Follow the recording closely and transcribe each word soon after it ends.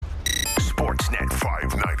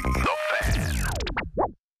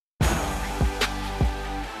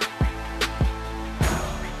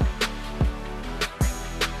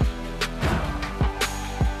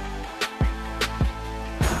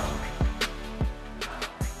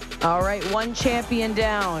All right, one champion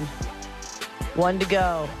down. One to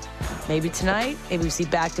go. Maybe tonight. Maybe we see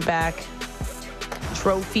back-to-back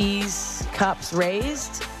trophies, cups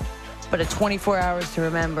raised. But a 24 hours to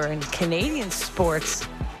remember in Canadian sports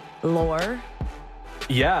lore.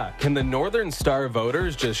 Yeah, can the Northern Star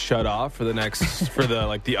voters just shut off for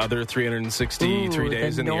the other 363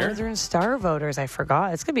 days in the year? Northern Star voters, I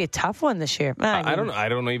forgot. It's going to be a tough one this year. I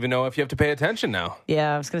don't even know if you have to pay attention now.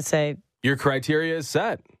 Yeah, I was going to say. Your criteria is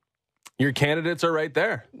set. Your candidates are right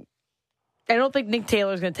there. I don't think Nick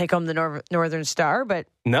Taylor is going to take home the Northern Star, but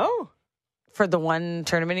no. For the one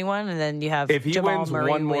tournament he won, and then you have if he Jamal wins Murray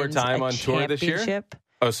one more time on tour this year.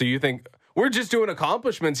 Oh, so you think we're just doing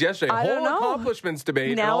accomplishments yesterday? I don't know. Accomplishments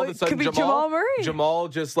debate. Now and all of a sudden could be Jamal Murray. Jamal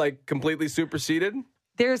just like completely superseded.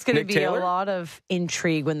 There's going to be Taylor? a lot of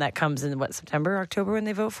intrigue when that comes in. September, October when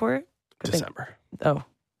they vote for it? December. Oh,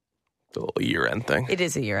 the little year-end thing. It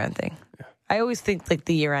is a year-end thing. Yeah. I always think like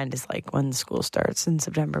the year-end is like when school starts in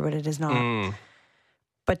September, but it is not.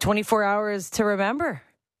 But 24 hours to remember.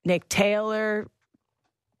 Nick Taylor,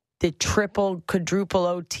 the triple, quadruple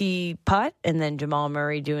OT putt, and then Jamal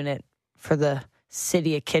Murray doing it for the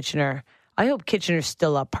city of Kitchener. I hope Kitchener's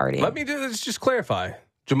still up partying. Let's just clarify.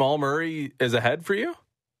 Jamal Murray is ahead for you?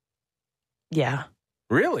 Yeah.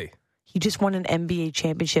 Really? He just won an NBA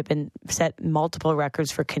championship and set multiple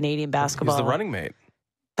records for Canadian basketball. He's the running mate.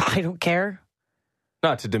 I don't care.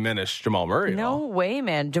 Not to diminish Jamal Murray. No way,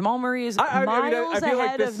 man. Jamal Murray is miles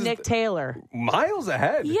ahead of Nick Taylor. Miles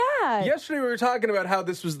ahead? Yeah. Yesterday we were talking about how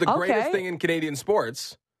this was the greatest thing in Canadian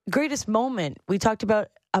sports. Greatest moment. We talked about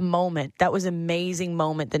a moment. That was an amazing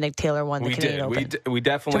moment that Nick Taylor won the Canadian Open. We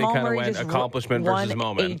definitely kind of went accomplishment versus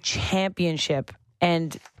moment. Won a championship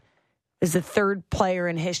and is the third player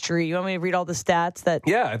in history. You want me to read all the stats?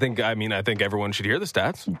 Yeah, I think everyone should hear the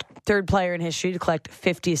stats. Third player in history to collect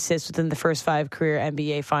 50 assists within the first 5 career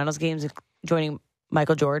NBA Finals games, joining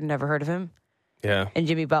Michael Jordan. Never heard of him. Yeah. And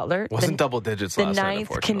Jimmy Butler. Wasn't double digits last night,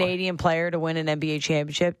 The 9th Canadian player to win an NBA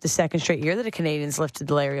championship, the second straight year that the Canadians lifted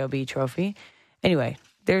the Larry O'B trophy. Anyway,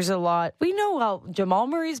 there's a lot. We know how Jamal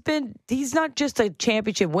Murray's been. He's not just a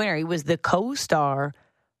championship winner. He was the co-star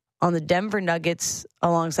on the Denver Nuggets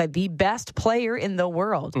alongside the best player in the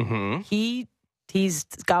world. Mm-hmm. He's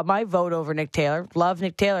got my vote over Nick Taylor. Love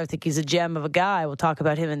Nick Taylor. I think he's a gem of a guy. We'll talk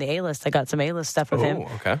about him in the A-list. I got some A-list stuff with him.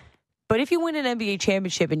 Okay. But if you win an NBA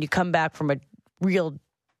championship and you come back from a real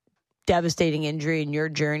devastating injury in your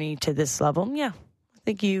journey to this level, yeah, I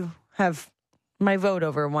think you have my vote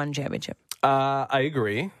over one championship. I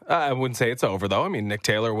agree. I wouldn't say it's over, though. I mean, Nick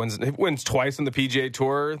Taylor wins twice in the PGA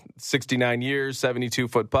Tour, 69 years,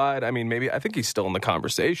 72-foot putt. I mean, I think he's still in the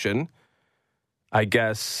conversation. I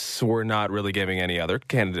guess we're not really giving any other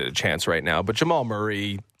candidate a chance right now. But Jamal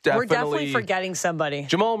Murray, we're definitely forgetting somebody.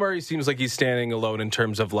 Jamal Murray seems like he's standing alone in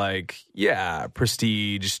terms of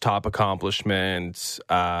prestige, top accomplishment,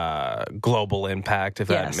 global impact, if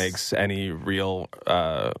that makes any real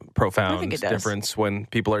profound difference when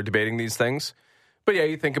people are debating these things. But yeah,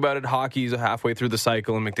 you think about it, hockey's halfway through the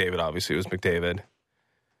cycle, and McDavid obviously was McDavid.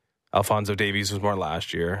 Alphonso Davies was more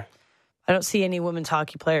last year. I don't see any women's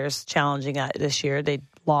hockey players challenging that this year. They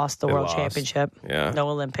lost the World Championship. Yeah. No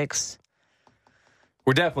Olympics.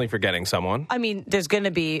 We're definitely forgetting someone. I mean, there's going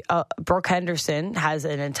to be Brooke Henderson has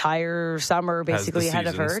an entire summer basically ahead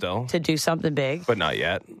of her to do something big. But not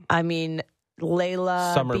yet. I mean,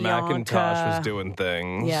 Summer Bianca, McIntosh was doing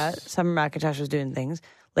things. Yeah, Summer McIntosh was doing things.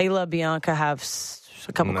 Layla, Bianca have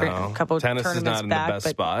a couple tennis tournaments is not in back, the best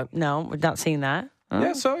spot. No, we're not seeing that.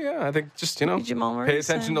 Yeah, I think just, pay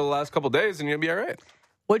attention to the last couple of days and you'll be all right.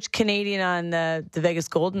 Which Canadian on the Vegas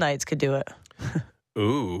Golden Knights could do it?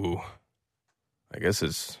 Ooh. I guess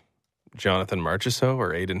it's Jonathan Marchessault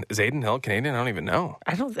or Aiden. Is Aiden Hill Canadian? I don't even know.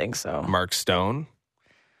 I don't think so. Mark Stone.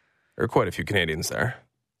 There are quite a few Canadians there.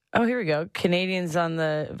 Oh, here we go. Canadians on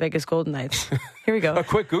the Vegas Golden Knights. Here we go. A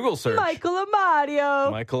quick Google search. Michael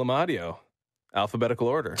Amadio. Alphabetical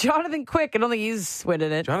order. Jonathan Quick. I don't think he's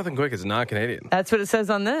winning it. Jonathan Quick is not Canadian. That's what it says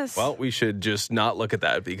on this. Well, we should just not look at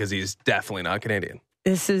that because he's definitely not Canadian.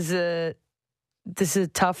 This is a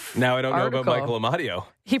tough Now I don't article. know about Michael Amadio.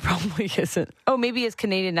 He probably isn't. Oh, maybe his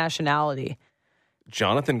Canadian nationality.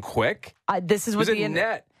 Jonathan Quick? This is what the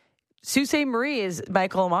net. Sault Ste. Marie is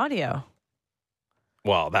Michael Amadio.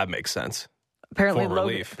 Well, that makes sense.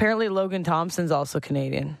 Apparently Logan Thompson's also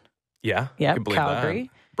Canadian. Yeah. Yeah, I can believe Calgary.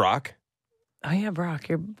 That. Brock? Oh, yeah, Brock.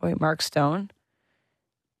 Your boy, Mark Stone.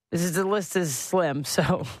 The list is slim,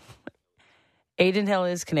 so Aiden Hill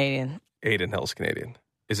is Canadian. Aiden Hill's Canadian.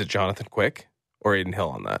 Is it Jonathan Quick or Aiden Hill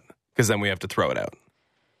on that? Because then we have to throw it out.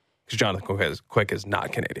 because Jonathan Quick is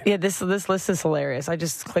not Canadian. Yeah, this list is hilarious. I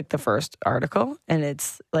just clicked the first article, and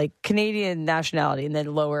it's like Canadian nationality, and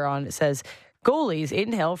then lower on it says goalies: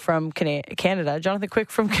 Aiden Hill from Canada, Jonathan Quick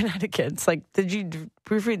from Connecticut. It's like, did you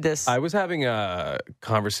proofread this? I was having a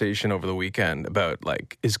conversation over the weekend about,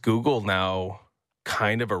 like, is Google now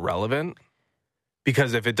kind of irrelevant?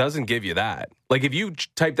 Because if it doesn't give you that, like if you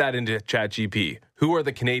type that into ChatGPT, who are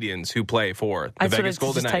the Canadians who play for the Vegas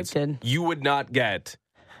Golden Knights? You would not get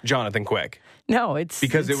Jonathan Quick. No, it's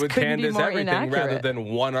because it would canvas everything inaccurate. rather than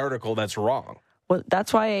one article that's wrong. Well,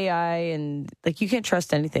 that's why AI and like you can't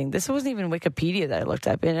trust anything. This wasn't even Wikipedia that I looked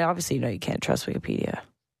up, and obviously you can't trust Wikipedia.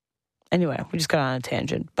 Anyway, we just got on a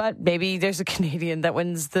tangent, but maybe there's a Canadian that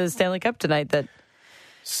wins the Stanley Cup tonight that.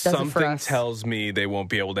 Something tells me they won't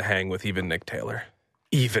be able to hang with even Nick Taylor.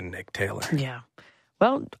 Yeah.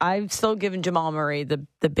 Well, I've still given Jamal Murray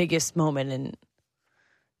the biggest moment and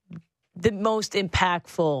the most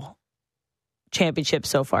impactful championship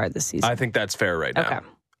so far this season. I think that's fair right now.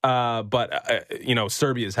 Okay. But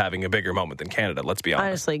Serbia is having a bigger moment than Canada, let's be honest.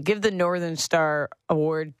 Honestly, give the Northern Star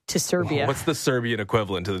Award to Serbia. What's the Serbian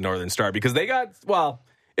equivalent to the Northern Star? Because they got,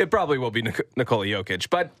 it probably will be Nikola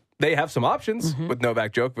Jokic, but they have some options with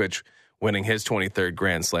Novak Djokovic winning his 23rd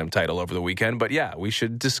Grand Slam title over the weekend. But yeah, we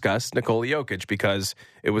should discuss Nikola Jokic because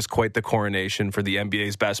it was quite the coronation for the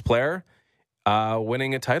NBA's best player,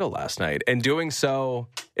 winning a title last night and doing so,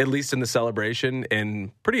 at least in the celebration,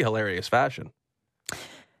 in pretty hilarious fashion.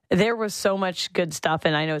 There was so much good stuff,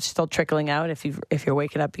 and I know it's still trickling out if you're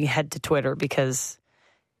waking up, you head to Twitter because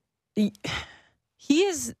he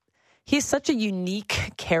is such a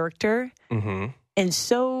unique character. Mm-hmm. And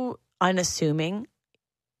so unassuming.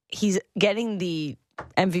 He's getting the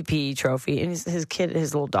MVP trophy, and his kid,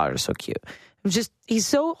 his little daughter, is so cute. He's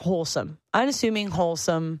so wholesome, unassuming,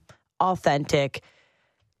 wholesome, authentic,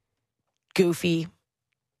 goofy,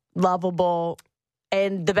 lovable,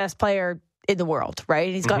 and the best player in the world, right?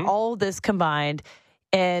 And he's got all this combined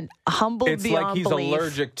and humble beyond belief. It's like he's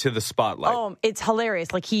allergic to the spotlight. Oh, it's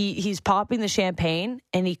hilarious. Like he's popping the champagne,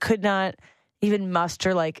 and he could not even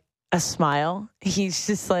muster like a smile. He's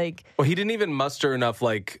just like... Well, he didn't even muster enough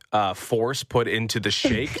force put into the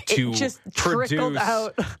shake to just produce... trickled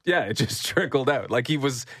out. Yeah, it just trickled out. Like he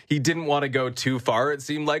didn't want to go too far, it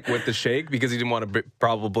seemed like, with the shake because he didn't want to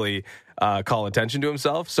probably call attention to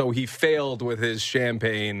himself. So he failed with his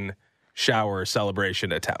champagne shower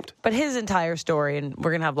celebration attempt. But his entire story, and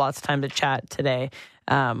we're going to have lots of time to chat today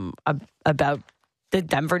about the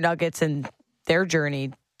Denver Nuggets and their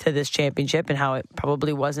journey to this championship and how it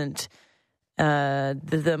probably wasn't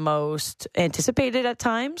the most anticipated at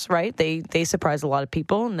times, right? They surprised a lot of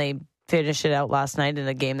people, and they finished it out last night in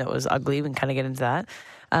a game that was ugly. We can kind of get into that.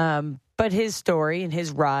 But his story and his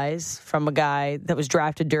rise from a guy that was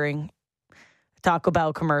drafted during a Taco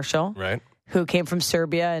Bell commercial, right? Who came from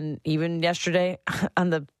Serbia, and even yesterday on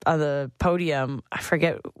the podium, I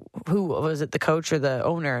forget who was it, the coach or the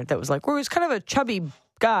owner, that was like, well, he was kind of a chubby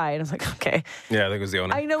guy, and I was like, okay. Yeah, I think it was the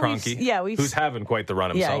owner. I know, who's having quite the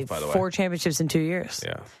run himself, by the way. 4 championships in 2 years.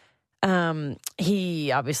 Yeah.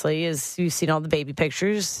 He obviously is. You've seen all the baby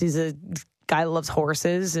pictures. He's a guy that loves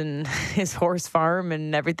horses and his horse farm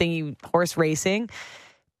and everything. Horse racing,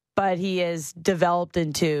 but he has developed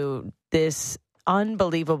into this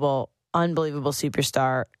unbelievable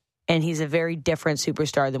superstar. And he's a very different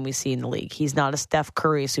superstar than we see in the league. He's not a Steph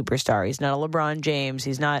Curry superstar. He's not a LeBron James.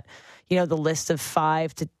 He's not, the list of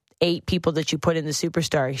 5 to 8 people that you put in the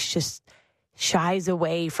superstar. He's just shies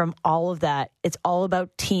away from all of that. It's all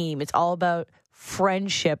about team. It's all about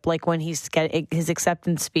friendship. Like when he's getting his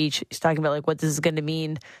acceptance speech, he's talking about like what this is going to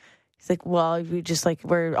mean. He's like, well, we just like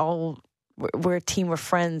we're a team, we're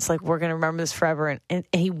friends. Like we're going to remember this forever. And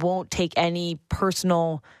he won't take any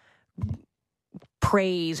personal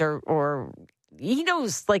praise or he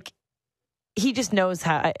knows, like he just knows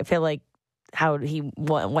how, I feel like, how he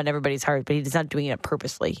won everybody's heart, but he's not doing it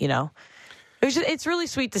purposely, It's really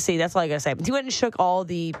sweet to see. That's all I gotta say. He went and shook all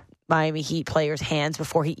the Miami Heat players' hands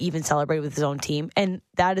before he even celebrated with his own team, and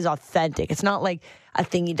that is authentic. It's not like a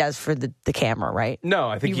thing he does for the camera, right? No,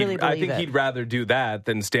 I think he'd rather do that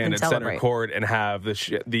than stand at center court and have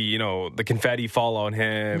the confetti fall on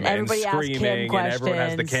him and screaming, and everyone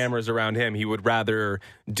has the cameras around him. He would rather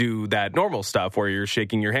do that normal stuff where you're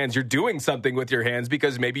shaking your hands. You're doing something with your hands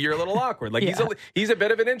because maybe you're a little awkward. Like he's a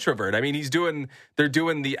bit of an introvert. I mean, they're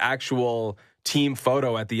doing the actual team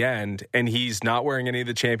photo at the end, and he's not wearing any of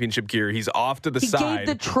the championship gear. He's off to the side. He gave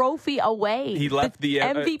the trophy away. He left the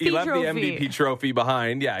MVP trophy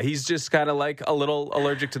behind. Yeah, he's just kind of like a little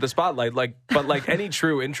allergic to the spotlight. But like any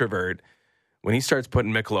true introvert, when he starts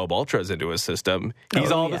putting Michelob Ultras into his system,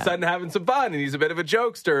 he's all of a sudden having some fun, and he's a bit of a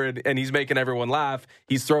jokester, and he's making everyone laugh.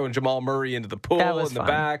 He's throwing Jamal Murray into the pool in the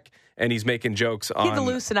back, and he's making jokes on... You have to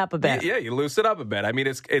loosen up a bit. Yeah, you loosen up a bit. I mean,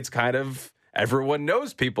 it's kind of... Everyone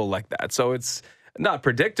knows people like that, so it's not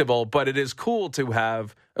predictable, but it is cool to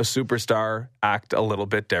have a superstar act a little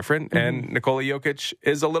bit different, and Nikola Jokic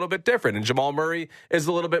is a little bit different, and Jamal Murray is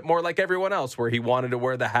a little bit more like everyone else, where he wanted to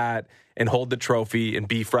wear the hat and hold the trophy and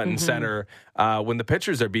be front and center when the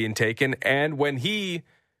pictures are being taken, and when he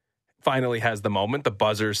finally has the moment, the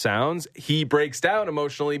buzzer sounds, he breaks down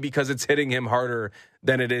emotionally because it's hitting him harder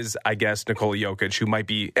than it is, I guess, Nikola Jokic, who might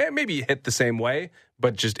be maybe hit the same way,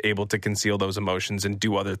 but just able to conceal those emotions and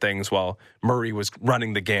do other things, while Murray was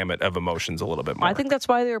running the gamut of emotions a little bit more. I think that's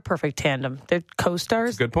why they're a perfect tandem. They're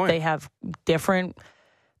co-stars. That's a good point. They have different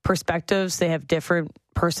perspectives. They have different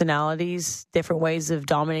personalities, different ways of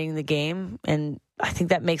dominating the game. And I think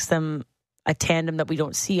that makes them a tandem that we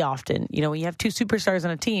don't see often. You know, when you have two superstars on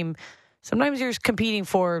a team, sometimes you're competing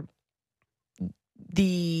for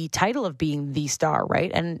the title of being the star,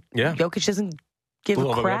 right? And Jokic doesn't give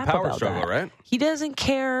a crap about that. Right? He doesn't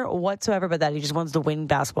care whatsoever about that. He just wants to win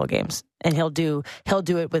basketball games, and he'll do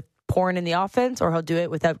it with pouring in the offense, or he'll do it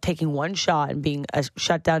without taking one shot and being a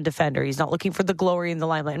shutdown defender. He's not looking for the glory in the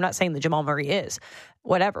limelight. I'm not saying that Jamal Murray is,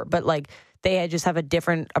 whatever, but like they just have a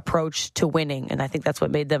different approach to winning, and I think that's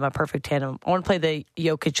what made them a perfect tandem. I want to play the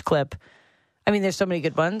Jokic clip. I mean, there's so many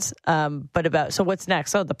good ones, so what's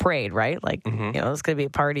next? Oh, the parade, right? Like, you know, it's going to be a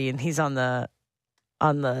party, and he's on the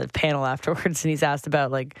panel afterwards, and he's asked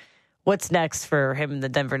about, like, what's next for him and the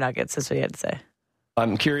Denver Nuggets. That's what he had to say.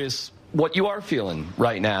 I'm curious what you are feeling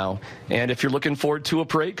right now, and if you're looking forward to a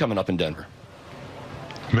parade coming up in Denver.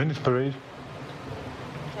 When is parade?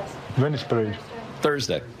 When is parade?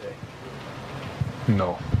 Thursday.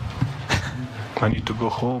 No. I need to go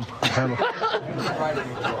home.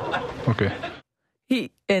 Okay.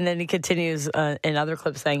 And then he continues in other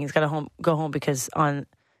clips saying he's got to go home because on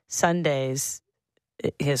Sundays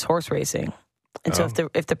his horse racing, and so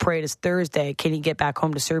if the parade is Thursday, can he get back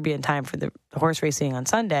home to Serbia in time for the horse racing on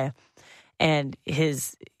Sunday? And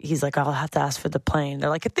he's like, I'll have to ask for the plane. They're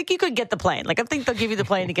like, I think you could get the plane. Like, I think they'll give you the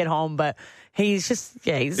plane to get home. But he's just,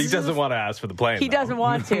 he doesn't want to ask for the plane. He doesn't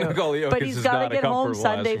want to. But he's got to get home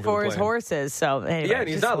Sunday for his horses. So anyway, yeah, and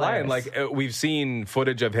he's not lying. Like, we've seen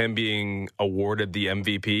footage of him being awarded the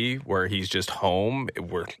MVP, where he's just home,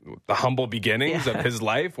 where the humble beginnings of his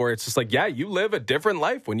life, where it's just like, you live a different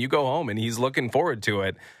life when you go home, and he's looking forward to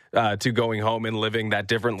it. To going home and living that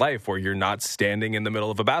different life where you're not standing in the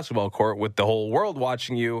middle of a basketball court with the whole world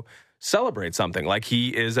watching you celebrate something. Like, he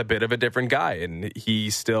is a bit of a different guy, and he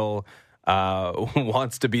still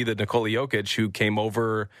wants to be the Nikola Jokic who came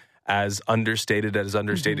over as understated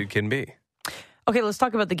can be. Okay, let's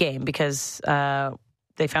talk about the game, because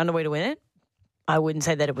they found a way to win it. I wouldn't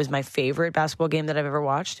say that it was my favorite basketball game that I've ever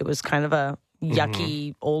watched. It was kind of a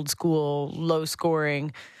yucky, old school, low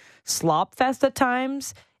scoring slop fest at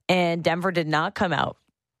times. And Denver did not come out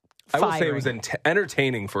firing. I will say it was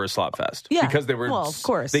entertaining for a slop fest. Yeah, because they were, of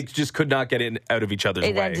course. They just could not get out of each other's way.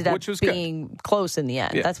 It ended up which was being good. Close in the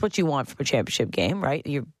end. Yeah. That's what you want from a championship game, right?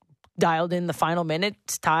 You're dialed in the final minute,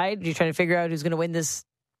 it's tied. You're trying to figure out who's going to win this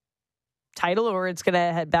title, or it's going to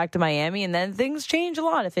head back to Miami, and then things change a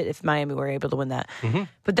lot if Miami were able to win that.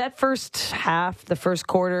 But that first half, the first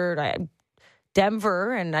quarter,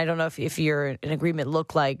 Denver, and I don't know if you're in agreement,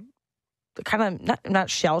 looked like kind of not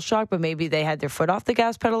shell-shocked, but maybe they had their foot off the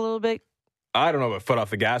gas pedal a little bit. I don't know about foot off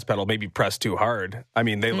the gas pedal, maybe pressed too hard. I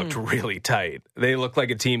mean, they looked really tight. They looked like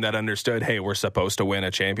a team that understood, hey, we're supposed to win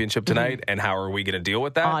a championship tonight, and how are we going to deal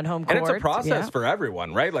with that? On home court. And it's a process for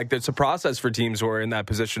everyone, right? Like, it's a process for teams who are in that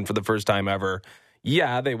position for the first time ever.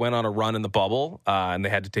 Yeah, they went on a run in the bubble, and they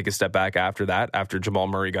had to take a step back after that, after Jamal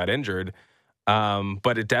Murray got injured.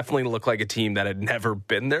 But it definitely looked like a team that had never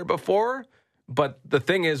been there before. But the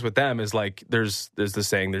thing is with them is, like, there's the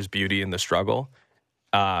saying, there's beauty in the struggle.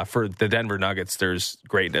 For the Denver Nuggets, there's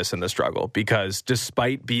greatness in the struggle, because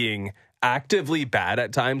despite being actively bad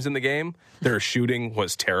at times in the game, their shooting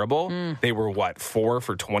was terrible. They were 4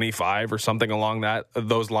 for 25 or something along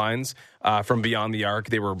those lines from beyond the arc.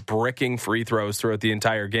 They were bricking free throws throughout the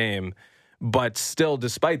entire game. But still,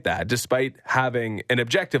 despite that, despite having an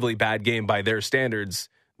objectively bad game by their standards,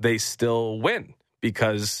 they still win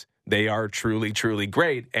because they are truly, truly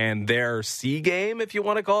great. And their C game, if you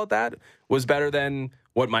want to call it that, was better than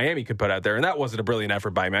what Miami could put out there. And that wasn't a brilliant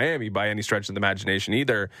effort by Miami by any stretch of the imagination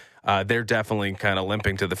either. They're definitely kind of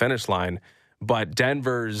limping to the finish line. But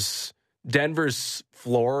Denver's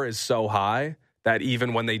floor is so high that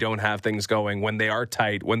even when they don't have things going, when they are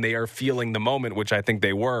tight, when they are feeling the moment, which I think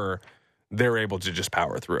they were, they're able to just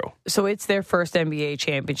power through. So it's their first NBA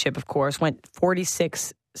championship, of course. Went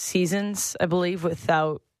 46 seasons, I believe,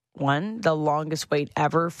 without one. The longest wait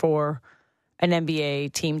ever for an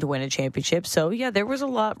NBA team to win a championship. So, yeah, there was a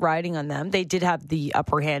lot riding on them. They did have the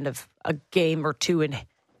upper hand of a game or two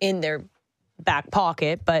in their back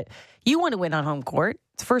pocket, but you want to win on home court.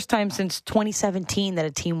 It's the first time since 2017 that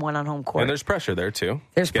a team won on home court. And there's pressure there, too.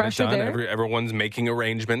 There's pressure there. Everyone's making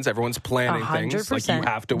arrangements. Everyone's planning 100%. things. Like, you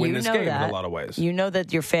have to win this game in a lot of ways. You know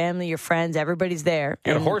that your family, your friends, everybody's there.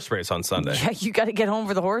 You got a horse race on Sunday. Yeah, you got to get home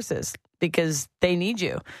for the horses because they need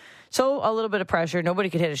you. So a little bit of pressure. Nobody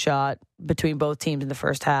could hit a shot between both teams in the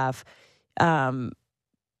first half.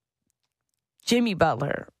 Jimmy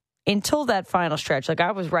Butler, until that final stretch, like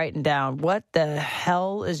I was writing down, what the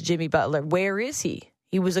hell is Jimmy Butler? Where is he?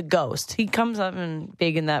 He was a ghost. He comes up and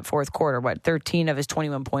big in that fourth quarter, 13 of his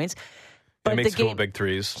 21 points. But he makes a couple big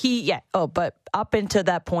threes. But up until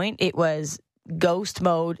that point, it was ghost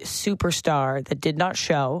mode, superstar that did not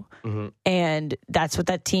show. Mm-hmm. And that's what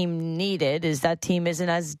that team needed, is that team isn't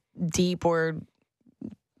as deep and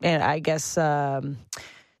I guess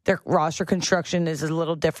their roster construction is a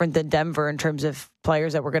little different than Denver in terms of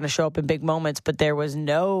players that were going to show up in big moments, but there was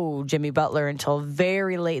no Jimmy Butler until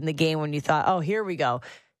very late in the game when you thought, oh, here we go.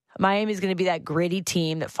 Miami's going to be that gritty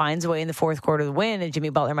team that finds a way in the fourth quarter to win, and Jimmy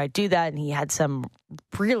Butler might do that, and he had some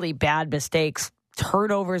really bad mistakes,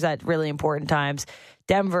 turnovers at really important times.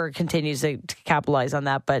 Denver continues to capitalize on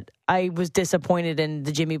that, but I was disappointed in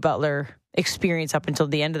the Jimmy Butler experience up until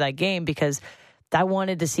the end of that game because I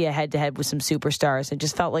wanted to see a head-to-head with some superstars. It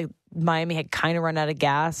just felt like Miami had kind of run out of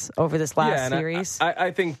gas over this last series.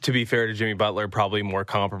 I think, to be fair to Jimmy Butler, probably more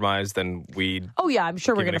compromised than we. Oh yeah, I'm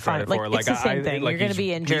sure we're going to find. It's the same thing. You're going to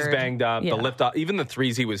be injured. He's banged up. Yeah. The lift off, even the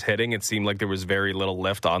threes he was hitting, it seemed like there was very little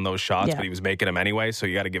lift on those shots, but he was making them anyway. So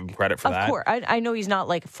you got to give him credit for that. Of course, I know he's not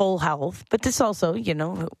like full health, but this also,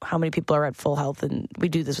 how many people are at full health, and we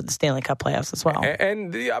do this with the Stanley Cup playoffs as well.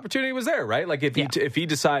 And the opportunity was there, right? Like if he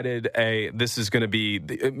decided, this is going to be,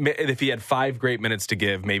 if he had 5 great minutes to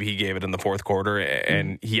give, maybe he gave it in the fourth quarter.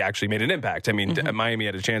 And he actually made an impact. I mean, Miami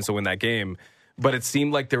had a chance to win that game, but it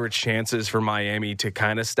seemed like there were chances for Miami to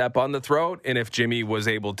kind of step on the throat. And if Jimmy was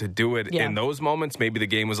able to do it in those moments, maybe the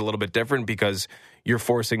game was a little bit different because you're not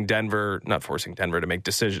forcing Denver to make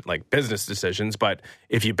business decisions, but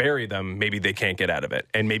if you bury them, maybe they can't get out of it.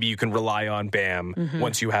 And maybe you can rely on Bam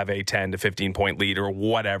once you have a 10 to 15 point lead or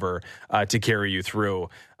whatever to carry you through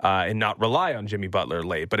and not rely on Jimmy Butler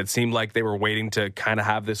late. But it seemed like they were waiting to kind of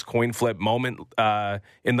have this coin flip moment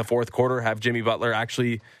in the fourth quarter, have Jimmy Butler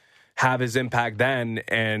actually have his impact then.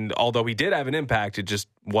 And although he did have an impact, it just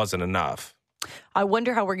wasn't enough. I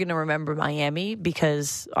wonder how we're going to remember Miami,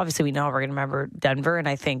 because obviously we know how we're going to remember Denver, and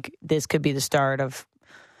I think this could be the start of,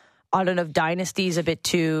 I don't know if dynasty's a bit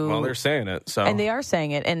too. Well, they're saying it, so and they are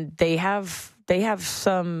saying it, and they have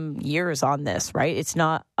some years on this, right? It's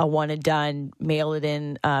not a one and done, mail it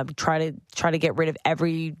in, try to get rid of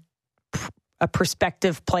every a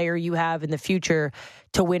prospective player you have in the future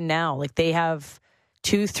to win now. Like they have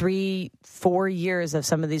 2, 3, 4 years of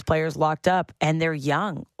some of these players locked up, and they're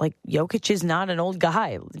young. Like Jokic is not an old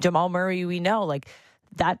guy. Jamal Murray, we know, like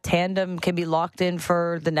that tandem can be locked in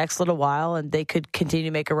for the next little while, and they could continue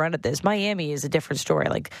to make a run at this. Miami is a different story.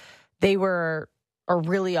 Like they were a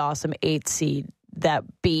really awesome 8th seed that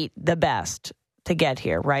beat the best to get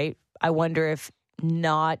here, right? I wonder if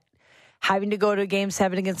not having to go to Game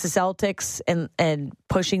 7 against the Celtics and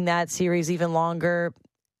pushing that series even longer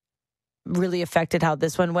really affected how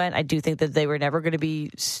this one went. I do think that they were never going to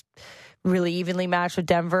be really evenly matched with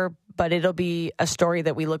Denver, but it'll be a story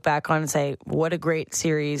that we look back on and say, what a great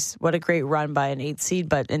series, what a great run by an 8th seed,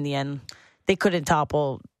 but in the end, they couldn't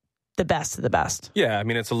topple the best of the best. Yeah, I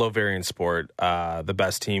mean, it's a low-variance sport. The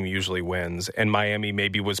best team usually wins, and Miami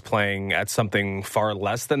maybe was playing at something far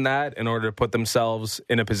less than that in order to put themselves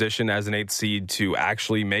in a position as an 8th seed to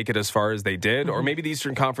actually make it as far as they did, or maybe the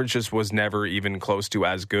Eastern Conference just was never even close to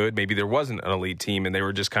as good. Maybe there wasn't an elite team, and they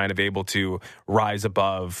were just kind of able to rise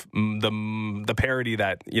above the parity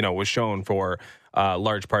that was shown for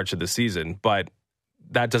large parts of the season, but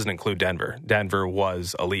that doesn't include Denver. Denver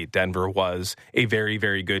was elite. Denver was a very,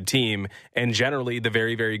 very good team. And generally, the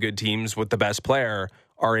very, very good teams with the best player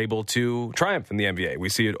are able to triumph in the NBA. We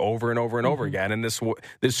see it over and over and over again. And this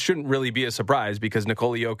shouldn't really be a surprise because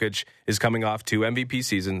Nikola Jokic is coming off 2 MVP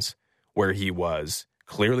seasons where he was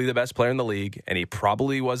clearly the best player in the league. And he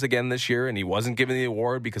probably was again this year. And he wasn't given the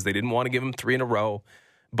award because they didn't want to give him 3 in a row.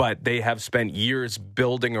 But they have spent years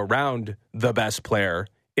building around the best player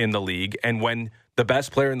in the league. And when the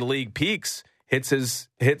best player in the league peaks, hits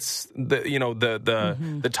the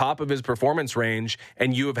the top of his performance range,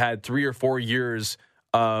 and you have had 3 or 4 years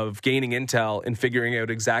of gaining intel and figuring out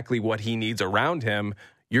exactly what he needs around him,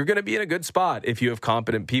 you're going to be in a good spot if you have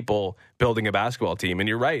competent people building a basketball team. And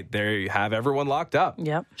you're right, they have everyone locked up.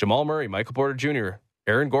 Yep. Jamal Murray, Michael Porter Jr.,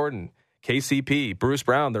 Aaron Gordon, KCP, Bruce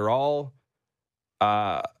Brown, they're all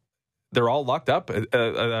locked up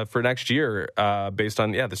for next year based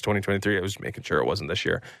on, this 2023. I was making sure it wasn't this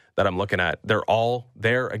year that I'm looking at. They're all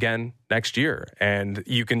there again next year. And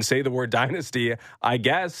you can say the word dynasty, I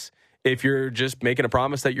guess, if you're just making a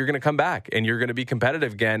promise that you're going to come back and you're going to be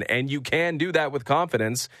competitive again. And you can do that with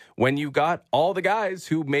confidence when you got all the guys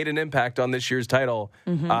who made an impact on this year's title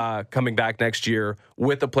coming back next year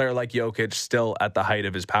with a player like Jokic still at the height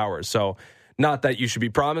of his powers. So not that you should be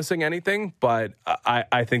promising anything, but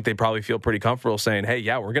I think they probably feel pretty comfortable saying, hey,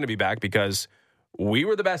 yeah, we're going to be back because we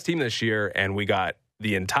were the best team this year and we got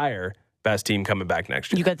the entire best team coming back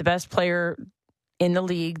next year. You got the best player in the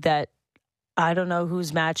league that I don't know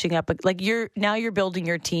who's matching up, but like you're building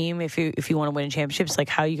your team. If you want to win championships, like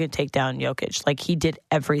how you can take down Jokic. Like he did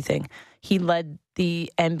everything. He led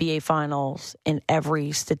the NBA finals in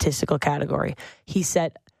every statistical category. He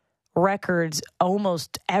set records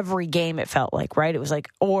almost every game. It felt like, right? It was like,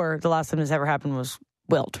 or the last time this ever happened was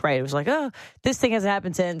Wilt, right? It was like, oh, this thing hasn't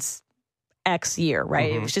happened since X year,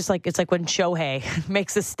 right? It was just like, it's like when Shohei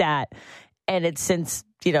makes a stat and it's since,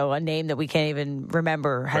 a name that we can't even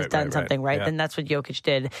remember has done something, right? Yeah. Then that's what Jokic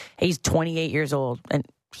did. He's 28 years old and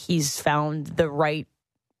he's found the right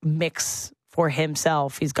mix for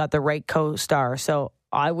himself. He's got the right co-star. So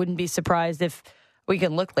I wouldn't be surprised if we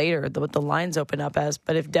can look later what the lines open up as,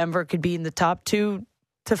 but if Denver could be in the top 2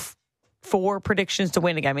 to 4 predictions to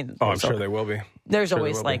win again, I mean, I'm sure they will be. There's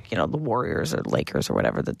always the Warriors or Lakers or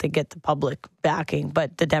whatever that they get the public backing,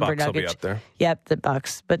 but the Denver Bucks Nuggets will be up there. Yep, the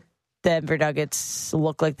Bucks, but Denver Nuggets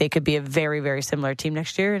look like they could be a very, very similar team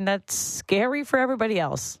next year, and that's scary for everybody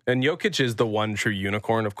else. And Jokic is the one true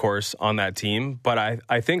unicorn, of course, on that team. But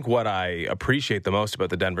I think what I appreciate the most about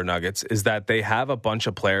the Denver Nuggets is that they have a bunch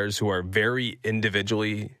of players who are very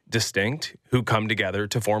individually distinct who come together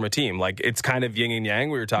to form a team. Like, it's kind of yin and yang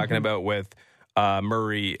we were talking about with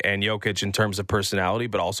Murray and Jokic in terms of personality,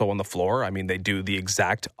 but also on the floor. I mean, they do the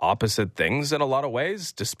exact opposite things in a lot of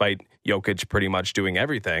ways, despite Jokic pretty much doing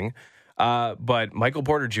everything. But Michael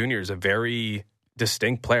Porter Jr. is a very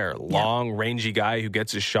distinct player, long, rangy guy who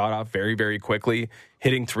gets his shot off very, very quickly,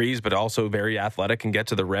 hitting threes, but also very athletic and get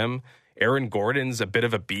to the rim. Aaron Gordon's a bit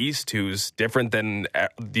of a beast who's different than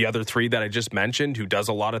the other 3 that I just mentioned, who does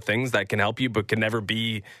a lot of things that can help you, but can never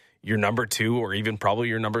be your number 2 or even probably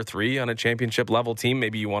your number 3 on a championship level team.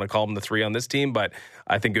 Maybe you want to call him the 3 on this team, but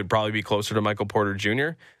I think it would probably be closer to Michael Porter Jr.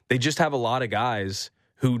 They just have a lot of guys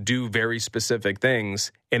who do very specific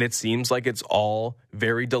things, and it seems like it's all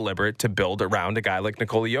very deliberate to build around a guy like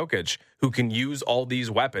Nikola Jokic, who can use all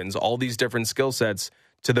these weapons, all these different skill sets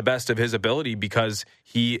to the best of his ability because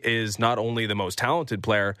he is not only the most talented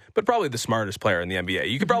player, but probably the smartest player in the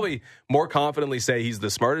NBA. You could probably more confidently say he's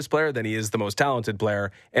the smartest player than he is the most talented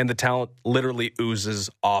player, and the talent literally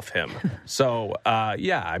oozes off him. So,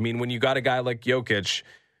 I mean, when you got a guy like Jokic,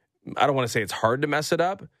 I don't want to say it's hard to mess it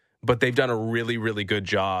up, but they've done a really, really good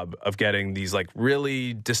job of getting these like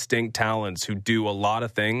really distinct talents who do a lot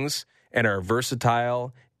of things and are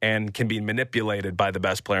versatile and can be manipulated by the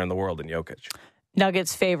best player in the world in Jokic.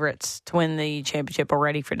 Nuggets favorites to win the championship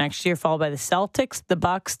already for next year, followed by the Celtics, the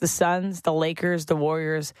Bucks, the Suns, the Lakers, the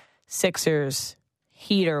Warriors, Sixers,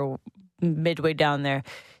 Heat are midway down there.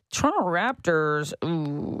 Toronto Raptors,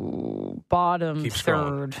 bottom Keep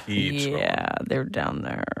third. Scrolling. They're down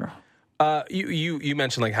there. You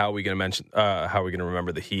mentioned like how are we going to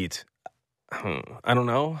remember the Heat? I don't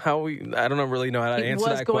know I don't really know how to answer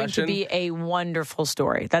that question. It was going to be a wonderful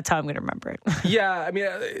story. That's how I'm going to remember it. Yeah, I mean,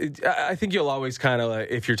 I think you'll always kind of,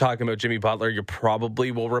 if you're talking about Jimmy Butler, you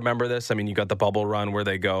probably will remember this. I mean, you got the bubble run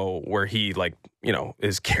where he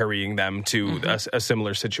is carrying them to a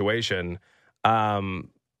similar situation.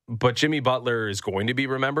 But Jimmy Butler is going to be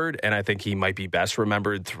remembered, and I think he might be best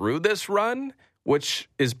remembered through this run, which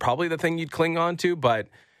is probably the thing you'd cling on to. But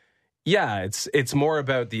yeah, it's more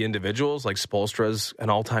about the individuals. Like Spoelstra's an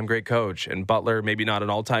all-time great coach, and Butler maybe not an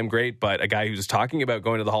all-time great, but a guy who's talking about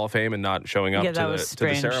going to the Hall of Fame and not showing up to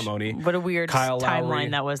the ceremony. What a weird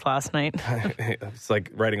timeline that was last night. It's like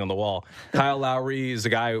writing on the wall. Kyle Lowry is a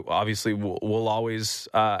guy who obviously we'll always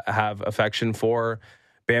have affection for.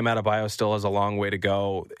 Bam Adebayo still has a long way to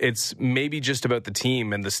go. It's maybe just about the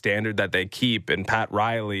team and the standard that they keep, and Pat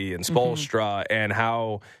Riley and Spoelstra and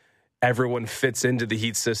how everyone fits into the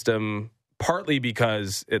Heat system, partly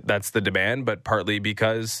because that's the demand, but partly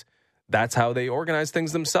because that's how they organize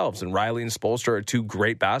things themselves. And Riley and Spoelstra are two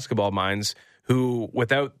great basketball minds who,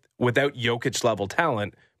 without Jokic-level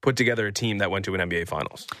talent, put together a team that went to an NBA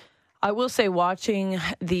Finals. I will say watching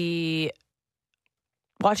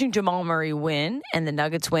Jamal Murray win and the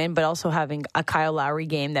Nuggets win, but also having a Kyle Lowry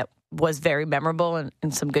game that was very memorable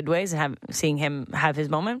in some good ways, and seeing him have his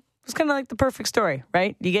moment was kind of like the perfect story,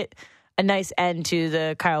 right? You get a nice end to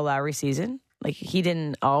the Kyle Lowry season. Like, he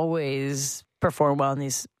didn't always perform well in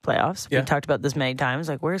these playoffs. We talked about this many times.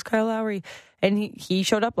 Like, where's Kyle Lowry? And he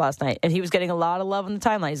showed up last night, and he was getting a lot of love on the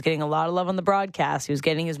timeline. He's getting a lot of love on the broadcast. He was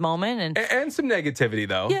getting his moment, and some negativity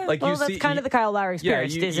though. Yeah, like, well, that's kind of the Kyle Lowry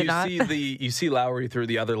experience, is it not? You see Lowry through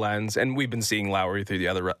the other lens, and we've been seeing Lowry through the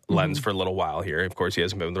other lens for a little while here. Of course, he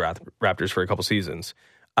hasn't been with the Raptors for a couple seasons.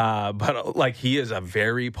 But like, he is a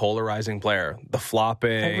very polarizing player. The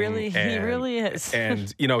flopping, he really is.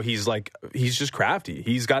 And he's just crafty.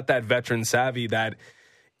 He's got that veteran savvy that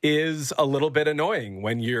is a little bit annoying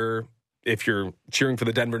if you're cheering for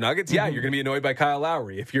the Denver Nuggets. Yeah, you're going to be annoyed by Kyle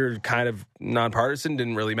Lowry. If you're kind of nonpartisan,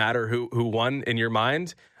 didn't really matter who won in your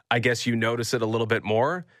mind, I guess you notice it a little bit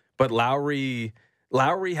more. But Lowry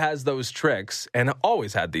has those tricks, and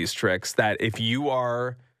always had these tricks, that if you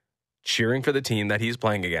are cheering for the team that he's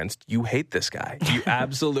playing against, you hate this guy. You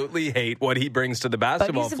absolutely hate what he brings to the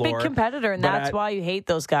basketball floor. But he's a big competitor, and that's why you hate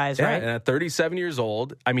those guys, right? And at 37 years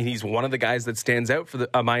old, I mean, he's one of the guys that stands out for the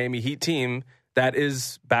Miami Heat team that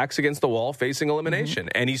is backs against the wall facing elimination.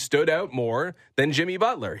 And he stood out more than Jimmy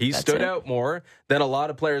Butler. He stood out more than a lot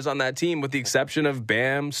of players on that team, with the exception of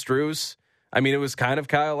Bam, Strus. I mean, it was kind of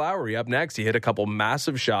Kyle Lowry up next. He hit a couple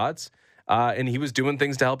massive shots, and he was doing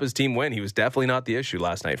things to help his team win. He was definitely not the issue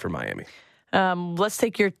last night for Miami. Let's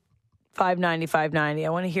take your 590. I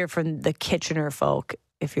want to hear from the Kitchener folk.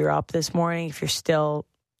 If you're up this morning, if you're still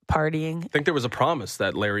partying. I think there was a promise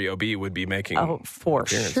that Larry O.B. would be making. Oh, for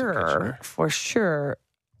sure.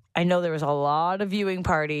 I know there was a lot of viewing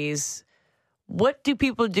parties. What do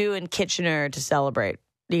people do in Kitchener to celebrate?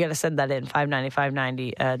 You got to send that in,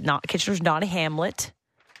 590. Kitchener's not a hamlet,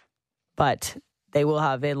 but they will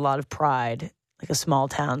have a lot of pride, like a small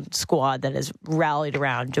town squad that has rallied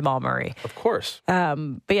around Jamal Murray. Of course.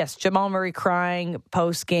 But yes, Jamal Murray crying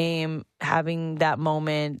post game, having that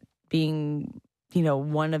moment, being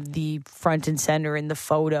one of the front and center in the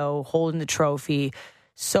photo, holding the trophy.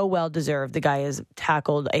 So well deserved. The guy has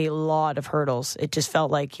tackled a lot of hurdles. It just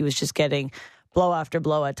felt like he was just getting blow after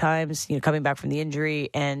blow at times, coming back from the injury.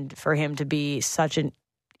 And for him to be such an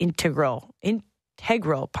integral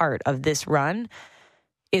part of this run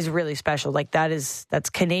is really special. Like, that's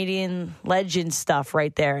Canadian legend stuff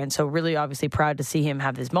right there. And so really obviously proud to see him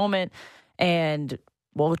have this moment. And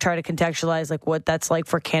we'll try to contextualize like what that's like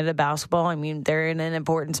for Canada basketball. I mean, they're in an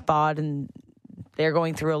important spot, and they're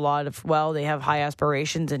going through a lot of, they have high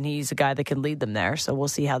aspirations, and he's a guy that can lead them there. So we'll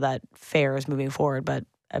see how that fares moving forward. But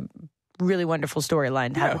a really wonderful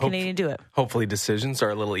storyline to have a Canadian do it. Hopefully decisions are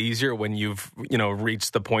a little easier when you've,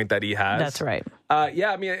 reached the point that he has. That's right. I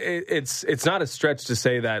mean, it's not a stretch to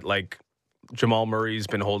say that, like, Jamal Murray's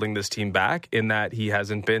been holding this team back in that he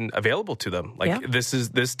hasn't been available to them. Like,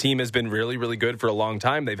 this team has been really, really good for a long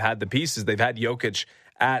time. They've had the pieces. They've had Jokic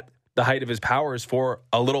at the height of his powers for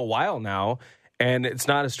a little while now. And it's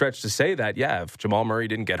not a stretch to say that, if Jamal Murray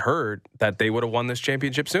didn't get hurt, that they would have won this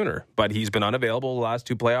championship sooner. But he's been unavailable the last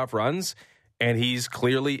two playoff runs, and he's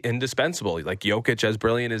clearly indispensable. Like, Jokic, as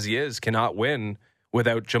brilliant as he is, cannot win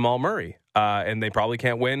without Jamal Murray. And they probably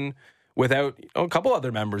can't win without a couple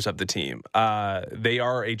other members of the team. They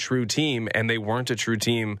are a true team, and they weren't a true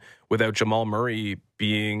team without Jamal Murray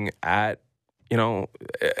being at,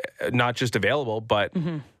 not just available, but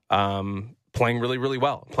playing really, really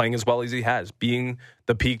well, playing as well as he has, being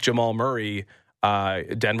the peak Jamal Murray.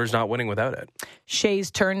 Denver's not winning without it.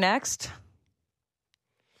 Shea's turn next.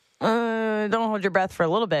 Don't hold your breath for a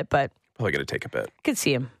little bit, but probably going to take a bit. Could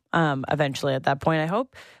see him eventually at that point, I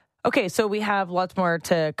hope. Okay, so we have lots more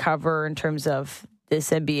to cover in terms of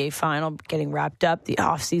this NBA final getting wrapped up. The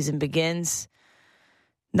offseason begins.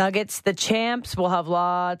 Nuggets, the champs. We'll have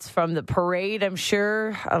lots from the parade, I'm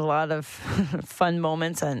sure. A lot of fun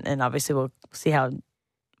moments, and obviously we'll see how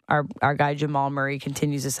our guy Jamal Murray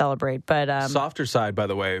continues to celebrate. But softer side, by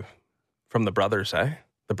the way, from the brothers, eh?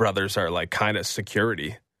 The brothers are like kind of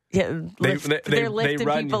security. Yeah, they're lifting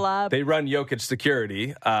people up. They run Jokic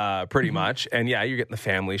security, pretty much. And you're getting the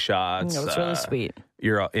family shots. It's really sweet.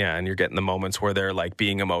 And you're getting the moments where they're like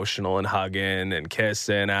being emotional and hugging and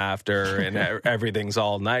kissing after, and everything's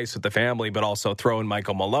all nice with the family, but also throwing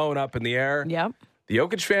Michael Malone up in the air. Yep. The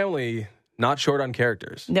Jokic family, not short on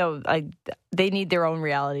characters. No, they need their own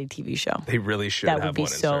reality TV show. They really should have one in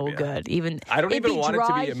Serbia. That would be so good. I don't even want it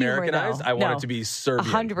to be Americanized. I want it to be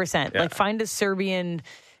Serbian. 100%. Yeah. Like, find a Serbian,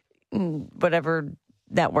 whatever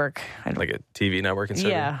network. Like a TV network in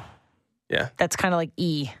Serbia? Yeah. Yeah. That's kind of like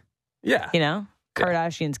E. Yeah. You know?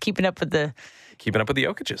 Kardashians, keeping up with the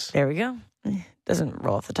Jokic's. There we go. Doesn't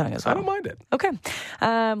roll off the tongue as well. I don't mind it. Okay.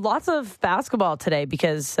 Lots of basketball today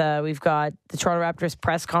because we've got the Toronto Raptors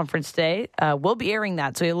press conference today. We'll be airing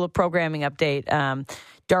that, so a little programming update.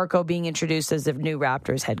 Darko being introduced as the new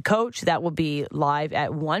Raptors head coach. That will be live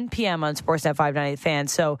at 1 p.m. on Sportsnet 590 Fan.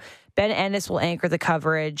 So Ben Ennis will anchor the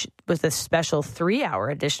coverage with a special 3-hour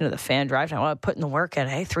edition of the Fan Drive Time. I want to put in the work in.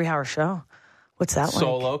 Hey, 3-hour show. What's that like?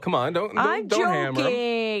 Solo, come on, don't I'm don't hammer him.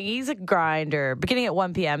 joking. He's a grinder. Beginning at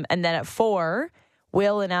 1 p.m. and then at 4,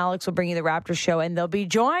 Will and Alex will bring you the Raptors show, and they'll be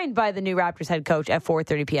joined by the new Raptors head coach at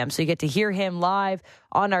 4:30 p.m. So you get to hear him live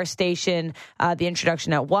on our station. The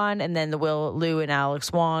introduction at 1, and then the Will, Lou, and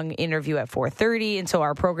Alex Wong interview at 4:30. And so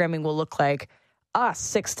our programming will look like us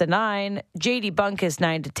 6 to 9, JD Bunkus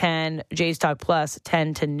 9 to 10, Jay's Talk Plus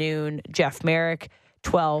 10 to noon, Jeff Merrick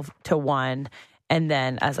 12 to 1. And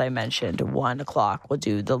then, as I mentioned, 1 o'clock, we'll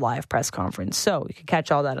do the live press conference. So you can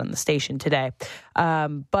catch all that on the station today.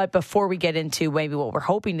 But before we get into maybe what we're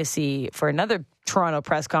hoping to see for another Toronto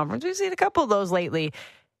press conference, we've seen a couple of those lately.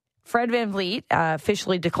 Fred VanVleet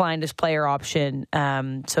officially declined his player option.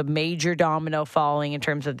 So major domino falling in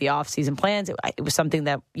terms of the offseason plans. It was something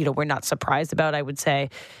that, we're not surprised about, I would say.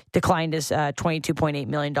 Declined his $22.8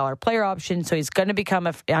 million player option. So he's going to become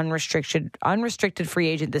an unrestricted free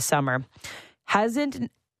agent this summer. Hasn't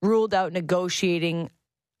ruled out negotiating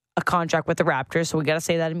a contract with the Raptors, so we got to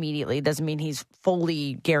say that immediately. It doesn't mean he's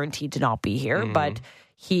fully guaranteed to not be here, but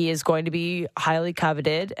he is going to be highly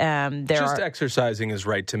coveted. Exercising his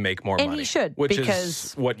right to make more money. And he should, which because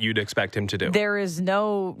is what you'd expect him to do. There is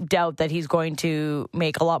no doubt that he's going to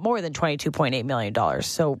make a lot more than $22.8 million.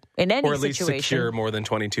 So in any situation... Or at least secure more than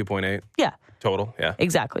 22.8. Yeah. Total, yeah.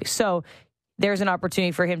 Exactly. So there's an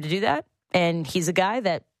opportunity for him to do that, and he's a guy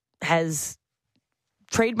that has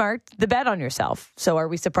trademarked the bet on yourself. So are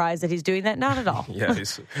we surprised that he's doing that? Not at all. Yeah,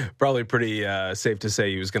 he's probably pretty safe to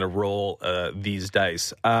say he was going to roll these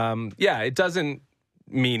dice. It doesn't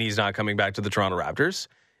mean he's not coming back to the Toronto Raptors.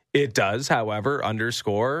 It does, however,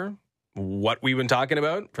 underscore what we've been talking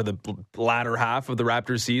about for the latter half of the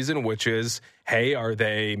Raptors season, which is, hey, are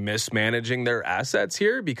they mismanaging their assets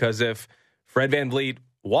here? Because if Fred VanVleet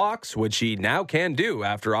walks, which he now can do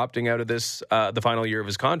after opting out of this, the final year of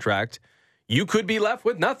his contract, you could be left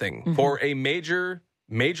with nothing for a major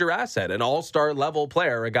asset, an all-star level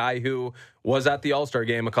player, a guy who was at the All-Star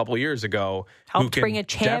game a couple years ago. Helped bring a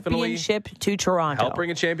championship to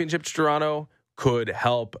Toronto. Could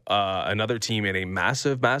help another team in a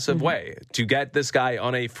massive, massive way. To get this guy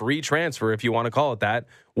on a free transfer, if you want to call it that,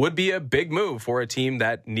 would be a big move for a team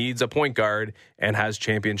that needs a point guard and has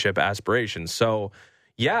championship aspirations. So,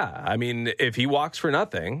 yeah, I mean, if he walks for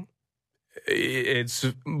nothing, it's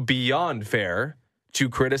beyond fair to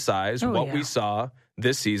criticize we saw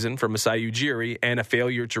this season from Masai Ujiri and a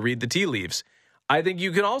failure to read the tea leaves. I think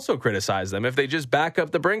you can also criticize them if they just back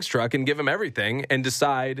up the Brinks truck and give him everything and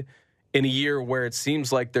decide in a year where it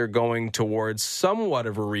seems like they're going towards somewhat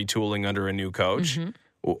of a retooling under a new coach.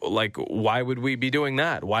 Like, why would we be doing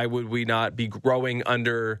that? Why would we not be growing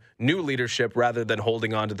under new leadership rather than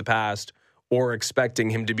holding on to the past or expecting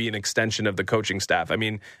him to be an extension of the coaching staff? I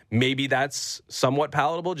mean, maybe that's somewhat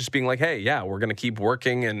palatable, just being like, hey, yeah, we're going to keep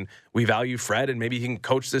working and we value Fred and maybe he can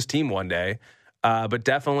coach this team one day. But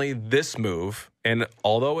definitely this move, and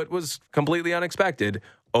although it was completely unexpected,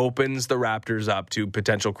 opens the Raptors up to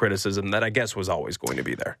potential criticism that I guess was always going to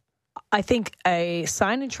be there. I think a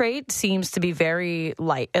sign and trade seems to be very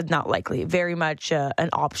not likely, very much an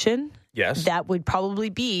option. Yes. That would probably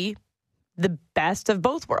be the best of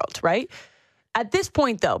both worlds, right? At this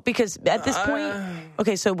point, though, because at this point,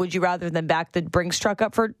 okay, so would you rather than back the Brinks truck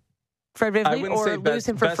up for Fred VanVleet or lose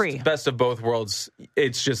him for free? Best of both worlds,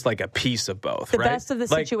 it's just like a piece of both, right? The best of the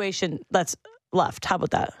situation that's left. How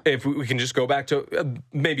about that? If we can just go back to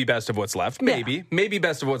maybe best of what's left. Maybe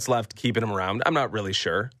best of what's left, keeping him around. I'm not really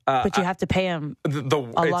sure. But you have to pay him a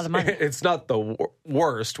lot of money. It's not the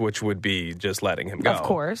worst, which would be just letting him go. Of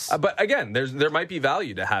course. But again, there might be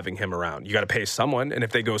value to having him around. You got to pay someone. And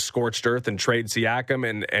if they go scorched earth and trade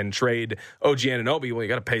Siakam and trade OG Anunoby, well, you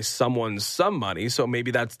got to pay someone some money. So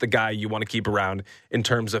maybe that's the guy you want to keep around in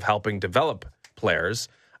terms of helping develop players.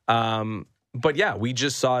 But yeah, we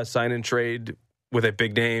just saw a sign and trade with a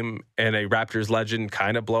big name and a Raptors legend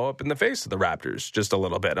kind of blow up in the face of the Raptors just a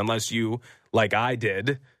little bit. Unless you, like I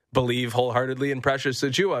did, believe wholeheartedly in Precious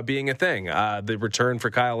Achiuwa being a thing. The return for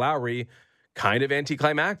Kyle Lowry, kind of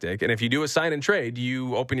anticlimactic. And if you do a sign and trade,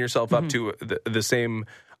 you open yourself up to the same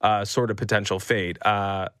sort of potential fate.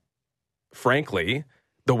 Frankly,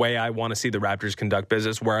 the way I want to see the Raptors conduct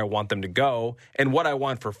business, where I want them to go, and what I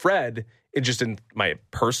want for Fred, just in my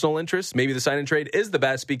personal interest, maybe the sign and trade is the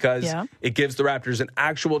best because it gives the Raptors an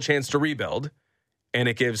actual chance to rebuild, and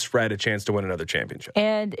it gives Fred a chance to win another championship.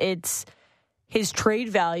 And it's his trade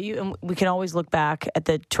value, and we can always look back at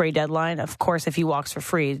the trade deadline. Of course, if he walks for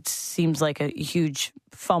free, it seems like a huge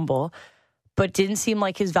fumble, but didn't seem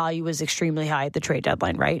like his value was extremely high at the trade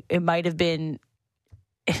deadline, right? It might have been,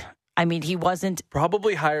 I mean, he wasn't...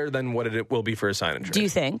 Probably higher than what it will be for a sign and trade. Do you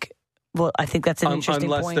think? Well, I think that's an interesting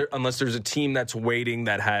point. Unless there's a team that's waiting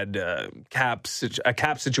that had a cap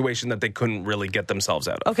situation that they couldn't really get themselves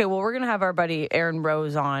out of. Okay, well, we're going to have our buddy Aaron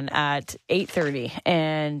Rose on at 8:30,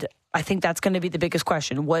 and I think that's going to be the biggest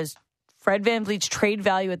question. Was Fred VanVleet's trade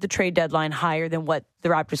value at the trade deadline higher than what the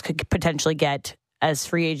Raptors could potentially get as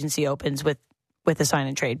free agency opens with a sign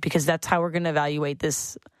and trade? Because that's how we're going to evaluate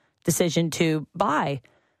this decision to buy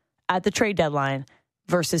at the trade deadline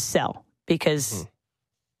versus sell. Because...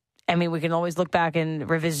 I mean, we can always look back in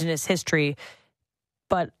revisionist history,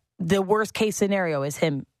 but the worst case scenario is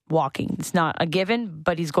him walking. It's not a given,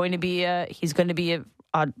 but he's going to be a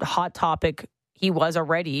hot topic. He was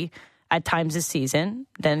already at times this season.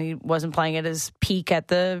 Then he wasn't playing at his peak at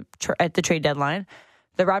the trade deadline.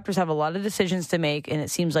 The Raptors have a lot of decisions to make, and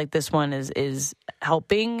it seems like this one is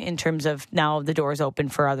helping in terms of now the door is open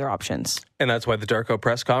for other options. And that's why the Darko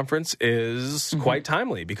press conference is quite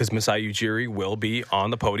timely, because Masai Ujiri will be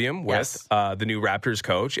on the podium with the new Raptors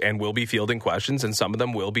coach and will be fielding questions, and some of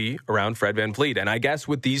them will be around Fred VanVleet. And I guess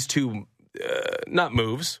with these two, not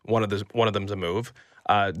moves, one of them's a move,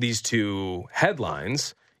 these two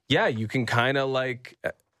headlines, you can kind of like,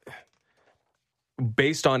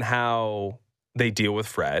 based on how they deal with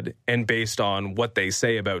Fred and based on what they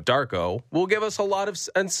say about Darko, will give us a lot of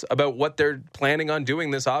sense about what they're planning on doing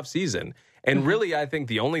this offseason. And really, I think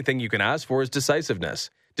the only thing you can ask for is decisiveness.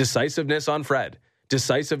 Decisiveness on Fred.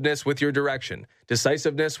 Decisiveness with your direction.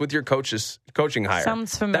 Decisiveness with your coaching hire.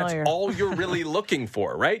 Sounds familiar. That's all you're really looking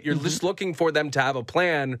for, right? You're just looking for them to have a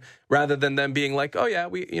plan rather than them being like, oh yeah,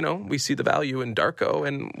 we see the value in Darko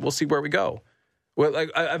and we'll see where we go. Well, like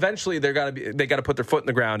eventually they got to put their foot in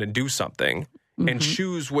the ground and do something and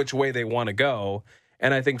choose which way they want to go.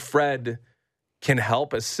 And I think Fred can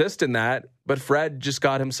help assist in that, but Fred just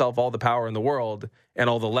got himself all the power in the world and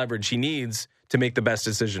all the leverage he needs to make the best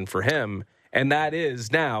decision for him. And that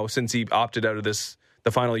is now, since he opted out of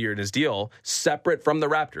the final year in his deal, separate from the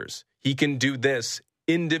Raptors. He can do this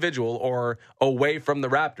individual or away from the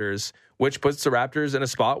Raptors, which puts the Raptors in a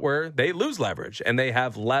spot where they lose leverage and they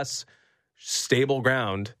have less stable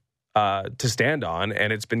ground to stand on,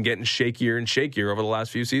 and it's been getting shakier and shakier over the last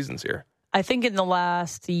few seasons here. I think in the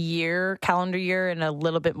last year, calendar year, and a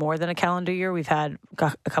little bit more than a calendar year, we've had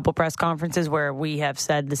a couple press conferences where we have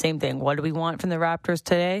said the same thing. What do we want from the Raptors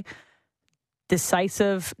today?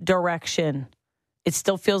 Decisive direction. It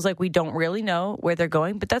still feels like we don't really know where they're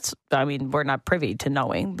going, but we're not privy to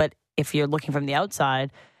knowing. But if you're looking from the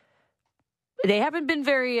outside, they haven't been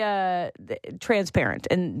very transparent,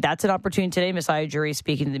 and that's an opportunity today. Masai Ujiri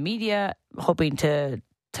speaking to the media, hoping to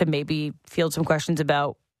maybe field some questions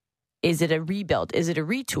about, is it a rebuild? Is it a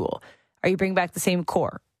retool? Are you bringing back the same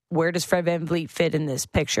core? Where does Fred VanVleet fit in this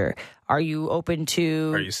picture? Are you open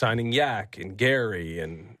to... Are you signing Yak and Gary?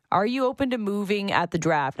 And are you open to moving at the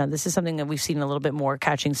draft? Now, this is something that we've seen a little bit more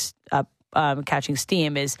catching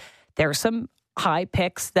steam, is there are some high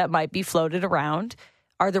picks that might be floated around.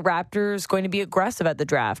 Are the Raptors going to be aggressive at the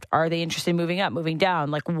draft? Are they interested in moving up, moving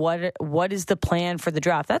down? Like, what is the plan for the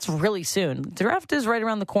draft? That's really soon. The draft is right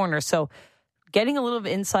around the corner. So getting a little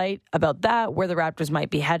bit of insight about that, where the Raptors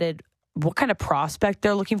might be headed, what kind of prospect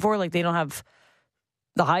they're looking for. Like, they don't have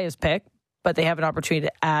the highest pick, but they have an opportunity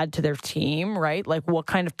to add to their team, right? Like, what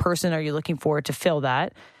kind of person are you looking for to fill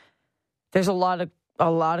that? There's a lot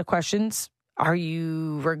of questions. Are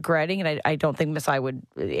you regretting, and I don't think Masai would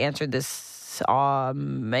answer this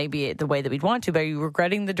maybe the way that we'd want to, but are you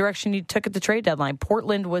regretting the direction you took at the trade deadline?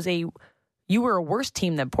 Portland you were a worse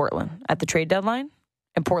team than Portland at the trade deadline,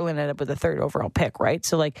 and Portland ended up with a third overall pick, right?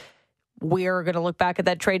 So, like, we're going to look back at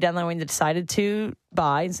that trade deadline when you decided to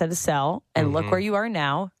buy instead of sell, and look where you are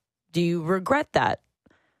now. Do you regret that?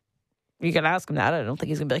 You can ask him that. I don't think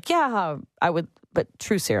he's going to be like, yeah, I would but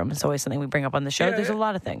true serum is always something we bring up on the show. There's a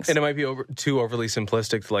lot of things. And it might be too overly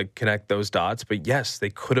simplistic to connect those dots, but yes, they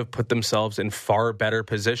could have put themselves in far better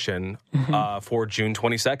position for June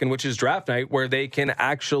 22nd, which is draft night, where they can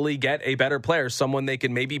actually get a better player, someone they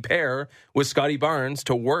can maybe pair with Scotty Barnes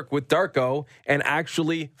to work with Darko and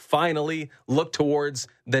actually finally look towards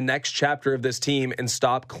the next chapter of this team and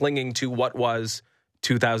stop clinging to what was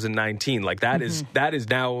 2019. That is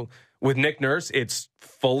now with Nick Nurse, it's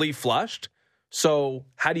fully flushed. So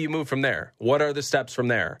how do you move from there? What are the steps from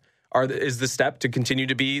there? Is the step to continue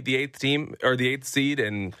to be the 8th team or the 8th seed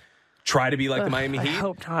and try to be like the Miami Heat? I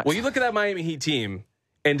hope not. Well, you look at that Miami Heat team,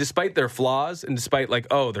 and despite their flaws and despite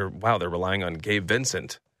they're relying on Gabe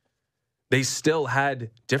Vincent, they still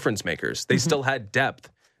had difference makers. They still had depth.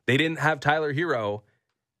 They didn't have Tyler Hero.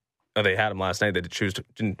 Oh, they had him last night. They chose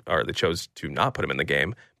to not put him in the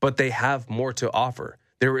game, but they have more to offer.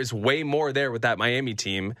 There is way more there with that Miami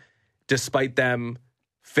team, despite them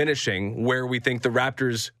finishing where we think the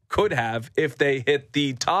Raptors could have if they hit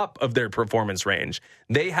the top of their performance range.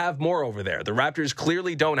 They have more over there. The Raptors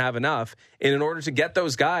clearly don't have enough. And in order to get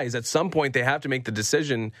those guys, at some point they have to make the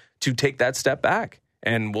decision to take that step back.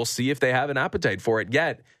 And we'll see if they have an appetite for it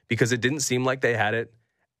yet, because it didn't seem like they had it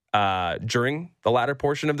during the latter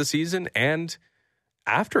portion of the season and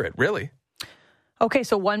after it, really. Okay,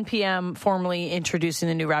 so 1 p.m., formally introducing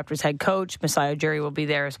the new Raptors head coach. Masai Ujiri will be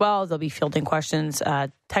there as well. They'll be fielding questions.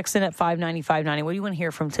 Text in at 590-590. What do you want to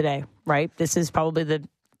hear from today, right? This is probably the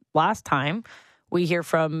last time we hear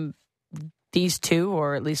from these two,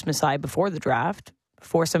 or at least Masai before the draft,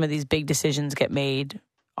 before some of these big decisions get made,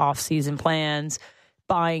 off-season plans,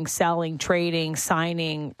 buying, selling, trading,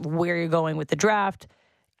 signing, where you're going with the draft.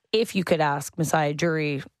 If you could ask Masai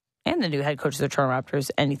Ujiri and the new head coach of the Toronto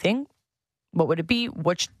Raptors anything, what would it be?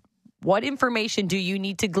 What information do you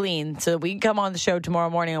need to glean so that we can come on the show tomorrow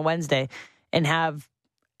morning on Wednesday and have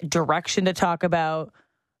direction to talk about,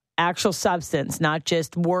 actual substance, not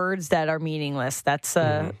just words that are meaningless? That's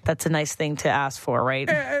a nice thing to ask for, right?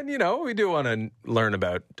 And we do want to learn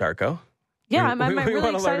about Darko. Yeah, I'm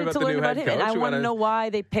really excited to learn about him. And I want to know why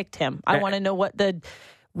they picked him. I want to know what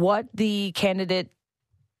the candidate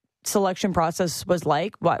selection process was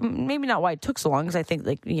like. Maybe not why it took so long, because I think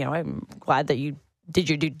I'm glad that you did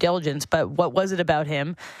your due diligence, but what was it about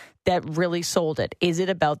him that really sold it? Is it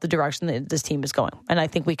about the direction that this team is going? And I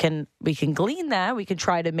think we can glean that. We can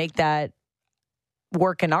try to make that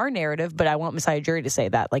work in our narrative, but I want Masai Ujiri to say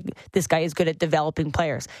that. This guy is good at developing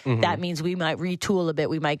players. Mm-hmm. That means we might retool a bit.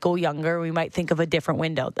 We might go younger. We might think of a different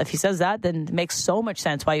window. If he says that, then it makes so much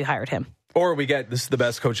sense why you hired him. Or we get, this is the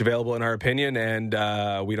best coach available in our opinion, and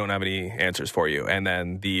we don't have any answers for you. And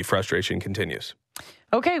then the frustration continues.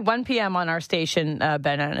 Okay, 1 p.m. on our station,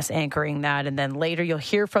 Ben Ennis anchoring that. And then later you'll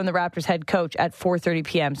hear from the Raptors head coach at 4:30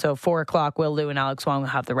 p.m. So 4 o'clock, Will Liu and Alex Wong will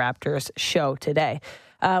have the Raptors show today.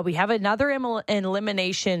 We have another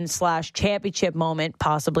elimination/championship moment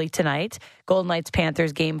possibly tonight. Golden Knights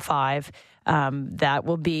Panthers Game 5. That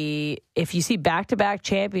will be, if you see back-to-back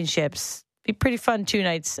championships, be pretty fun 2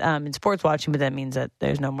 nights in sports watching, but that means that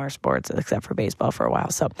there's no more sports except for baseball for a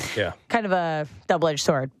while. So kind of a double-edged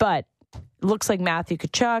sword. But it looks like Matthew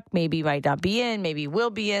Tkachuk maybe might not be in, maybe will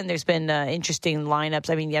be in. There's been interesting lineups.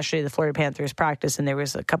 I mean, yesterday the Florida Panthers practiced, and there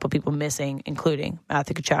was a couple people missing, including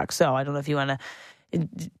Matthew Tkachuk. So I don't know if you want to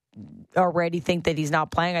already think that he's not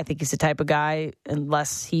playing. I think he's the type of guy,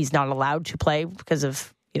 unless he's not allowed to play because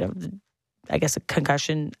of, I guess, a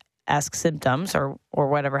concussion-esque symptoms or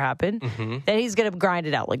whatever happened, then he's going to grind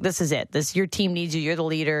it out. This is it. Your team needs you. You're the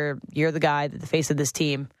leader. You're the guy, the face of this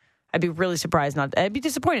team. I'd be really surprised I'd be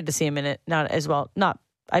disappointed to see him in it. Not as well.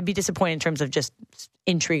 I'd be disappointed in terms of just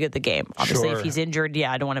intrigue of the game. Obviously, if he's injured,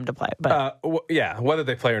 I don't want him to play. But whether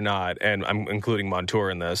they play or not, and I'm including Montour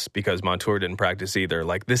in this because Montour didn't practice either.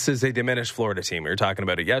 This is a diminished Florida team. We were talking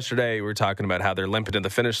about it yesterday. We were talking about how they're limping to the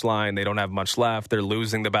finish line. They don't have much left. They're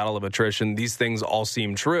losing the battle of attrition. These things all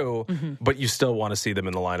seem true, but you still want to see them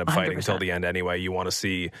in the lineup fighting until the end anyway. You want to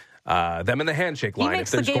see them in the handshake line. He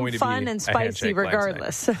makes the game fun and spicy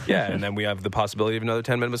regardless. Yeah, and then we have the possibility of another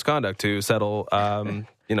 10-minute misconduct to settle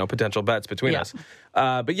potential bets between us.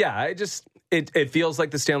 But it feels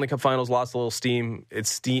like the Stanley Cup Finals lost a little steam.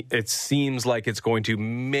 It seems like it's going to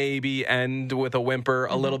maybe end with a whimper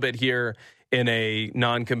a little bit here in a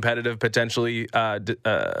non-competitive, potentially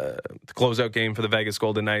closeout game for the Vegas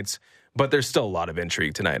Golden Knights. But there's still a lot of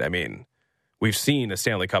intrigue tonight. I mean, we've seen a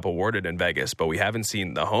Stanley Cup awarded in Vegas, but we haven't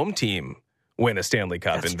seen the home team win a Stanley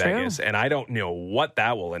Cup in Vegas. And I don't know what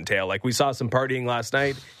that will entail. We saw some partying last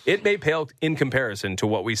night. It may pale in comparison to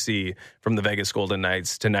what we see from the Vegas Golden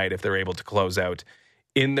Knights tonight if they're able to close out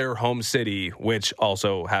in their home city, which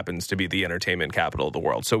also happens to be the entertainment capital of the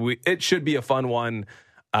world. So it should be a fun one.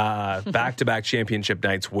 Back-to-back championship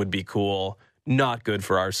nights would be cool. Not good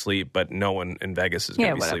for our sleep, but no one in Vegas is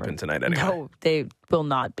going to be sleeping tonight anyway. No, they will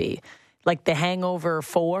not be. Like the Hangover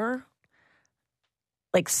 4,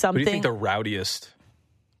 like something. What do you think the rowdiest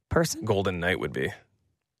person Golden Night would be?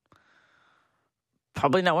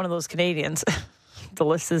 Probably not one of those Canadians. The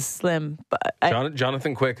list is slim. But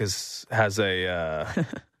Jonathan Quick has a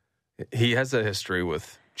he has a history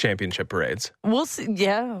with championship parades. We'll see.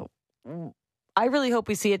 Yeah, I really hope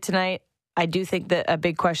we see it tonight. I do think that a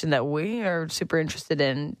big question that we are super interested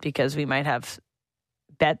in, because we might have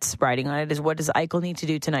bets riding on it, is what does Eichel need to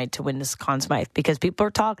do tonight to win this Conn Smythe? Because people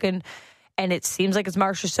are talking, and it seems like it's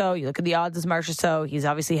Marchessault. You look at the odds as Marchessault. He's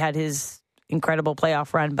obviously had his incredible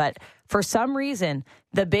playoff run, but for some reason,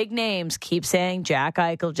 the big names keep saying Jack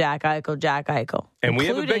Eichel, Jack Eichel, Jack Eichel. And we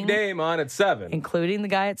have a big name on at 7. Including the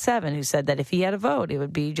guy at 7 who said that if he had a vote, it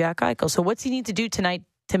would be Jack Eichel. So what's he need to do tonight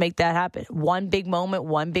to make that happen? One big moment,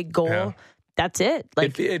 one big goal. Yeah. That's it.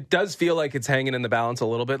 Like it does feel like it's hanging in the balance a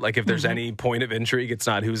little bit. Like if there's any point of intrigue, it's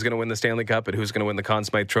not who's going to win the Stanley Cup, but who's going to win the Conn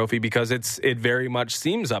Smythe Trophy, because it very much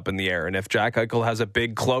seems up in the air. And if Jack Eichel has a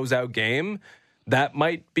big closeout game, that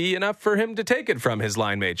might be enough for him to take it from his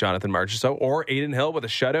line mate, Jonathan Marchessault, or Adin Hill with a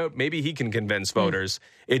shutout. Maybe he can convince voters.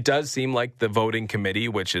 It does seem like the voting committee,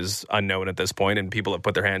 which is unknown at this point, and people have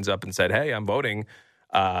put their hands up and said, hey, I'm voting.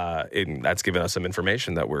 And that's given us some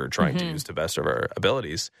information that we're trying to use to best of our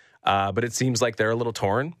abilities. But it seems like they're a little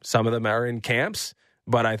torn. Some of them are in camps,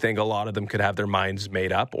 but I think a lot of them could have their minds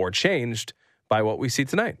made up or changed by what we see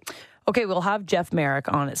tonight. Okay, we'll have Jeff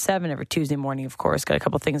Merrick on at 7 every Tuesday morning, of course. Got a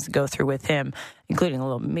couple things to go through with him, including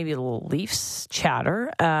maybe a little Leafs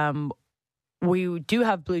chatter. We do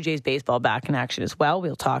have Blue Jays baseball back in action as well.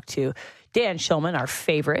 We'll talk to Dan Shulman, our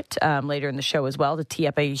favorite, later in the show as well, to tee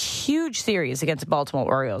up a huge series against the Baltimore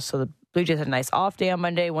Orioles. So the Blue Jays had a nice off day on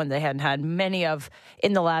Monday, one they hadn't had many of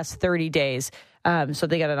in the last 30 days. So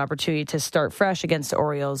they got an opportunity to start fresh against the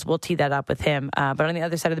Orioles. We'll tee that up with him. But on the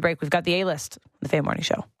other side of the break, we've got the A-List, the Fan Morning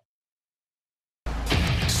Show.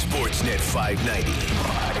 Sportsnet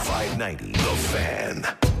 590, The Fan.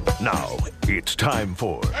 Now it's time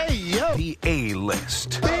for the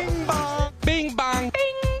A-List. Bing bong, bing bong,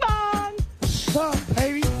 bing bong. What's up,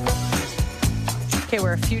 baby? Okay,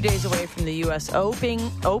 we're a few days away from the U.S.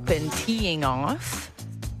 Open teeing off.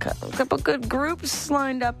 A couple good groups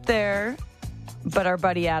lined up there. But our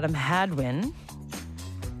buddy Adam Hadwin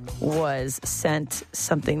was sent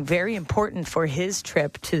something very important for his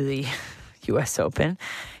trip to the U.S. Open.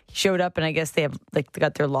 He showed up, and I guess they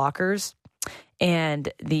got their lockers.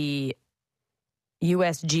 And the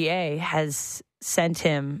USGA has sent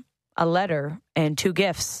him a letter and 2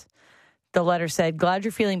 gifts. The letter said, glad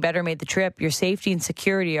you're feeling better, made the trip. Your safety and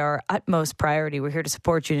security are our utmost priority. We're here to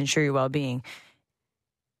support you and ensure your well-being,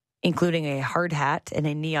 including a hard hat and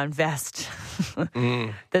a neon vest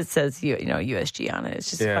that says, USG on it. It's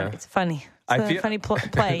just funny. It's funny. It's a funny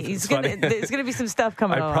play. There's going to be some stuff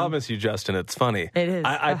coming on. I promise you, Justin, it's funny. It is.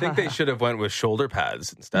 I think they should have went with shoulder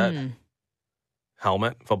pads instead.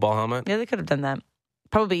 Helmet, football helmet. Yeah, they could have done that.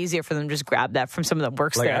 Probably easier for them to just grab that from someone that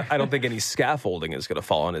works there. I don't think any scaffolding is going to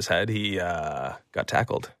fall on his head. He got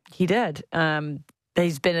tackled. He did.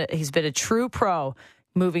 He's been a true pro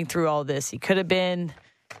moving through all this. He could have been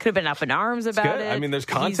up in arms about it. I mean, there's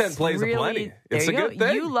content plays aplenty. It's a good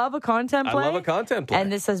thing. You love a content play? I love a content play.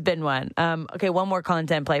 And this has been one. Okay, one more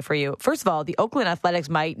content play for you. First of all, the Oakland Athletics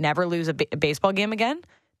might never lose a baseball game again.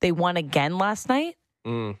 They won again last night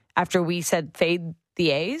after we said fade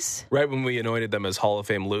the A's. Right when we anointed them as Hall of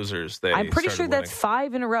Fame losers, I'm pretty sure that's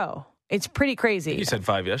 5 in a row. It's pretty crazy. You said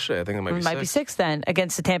 5 yesterday. I think it might be 6. It might be 6 then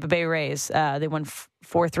against the Tampa Bay Rays. They won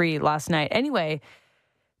 4-3 last night. Anyway,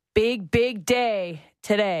 big day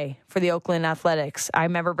today for the Oakland Athletics. I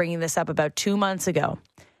remember bringing this up about 2 months ago.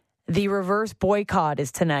 The reverse boycott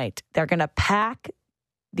is tonight. They're going to pack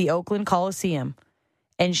the Oakland Coliseum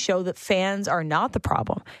and show that fans are not the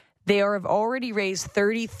problem. They have already raised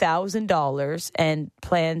 $30,000 and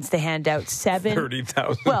plans to hand out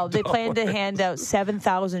 $30,000. Well, they plan to hand out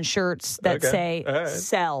 7,000 shirts that say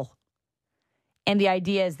 "sell." And the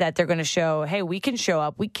idea is that they're going to show, hey, we can show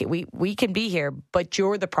up, we can be here, but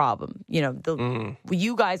you're the problem.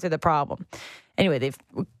 You guys are the problem. Anyway, they've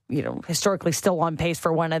historically still on pace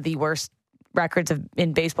for one of the worst records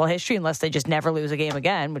in baseball history, unless they just never lose a game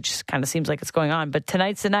again, which kind of seems like it's going on. But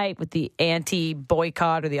tonight's the night with the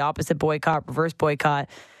anti-boycott or the opposite boycott, reverse boycott.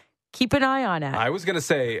 keep an eye on it. I was going to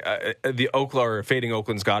say the Oakland or fading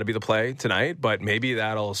Oakland's got to be the play tonight, but maybe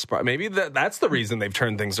that's the reason they've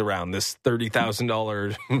turned things around. This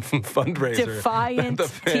 $30,000 fundraiser Defiant that the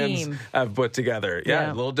fans team have put together.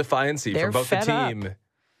 Yeah, a little defiancy They're from both the fed team up.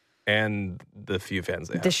 and the few fans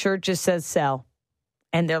they have. The shirt just says sell,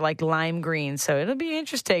 and they're like lime green, so it'll be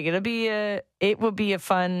interesting. It will be a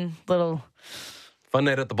fun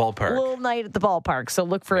night at the ballpark. Little night at the ballpark. So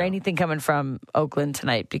look for anything coming from Oakland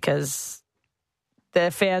tonight because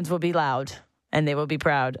the fans will be loud and they will be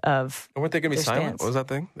proud of. Weren't they going to be silent? Stance. What was that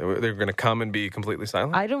thing? They were going to come and be completely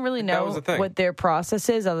silent? I don't really know what their process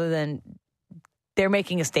is other than they're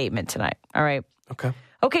making a statement tonight. All right.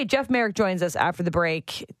 Okay, Jeff Merrick joins us after the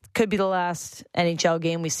break. Could be the last NHL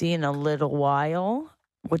game we see in a little while.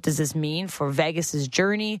 What does this mean for Vegas's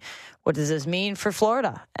journey? What does this mean for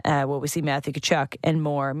Florida? Will we see Matthew Tkachuk and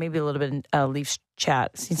more? Maybe a little bit of Leafs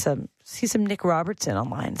chat. See some Nick Robertson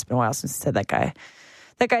online. It's been a while since I said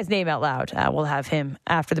that guy's name out loud. We'll have him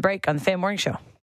after the break on the Fan Morning Show.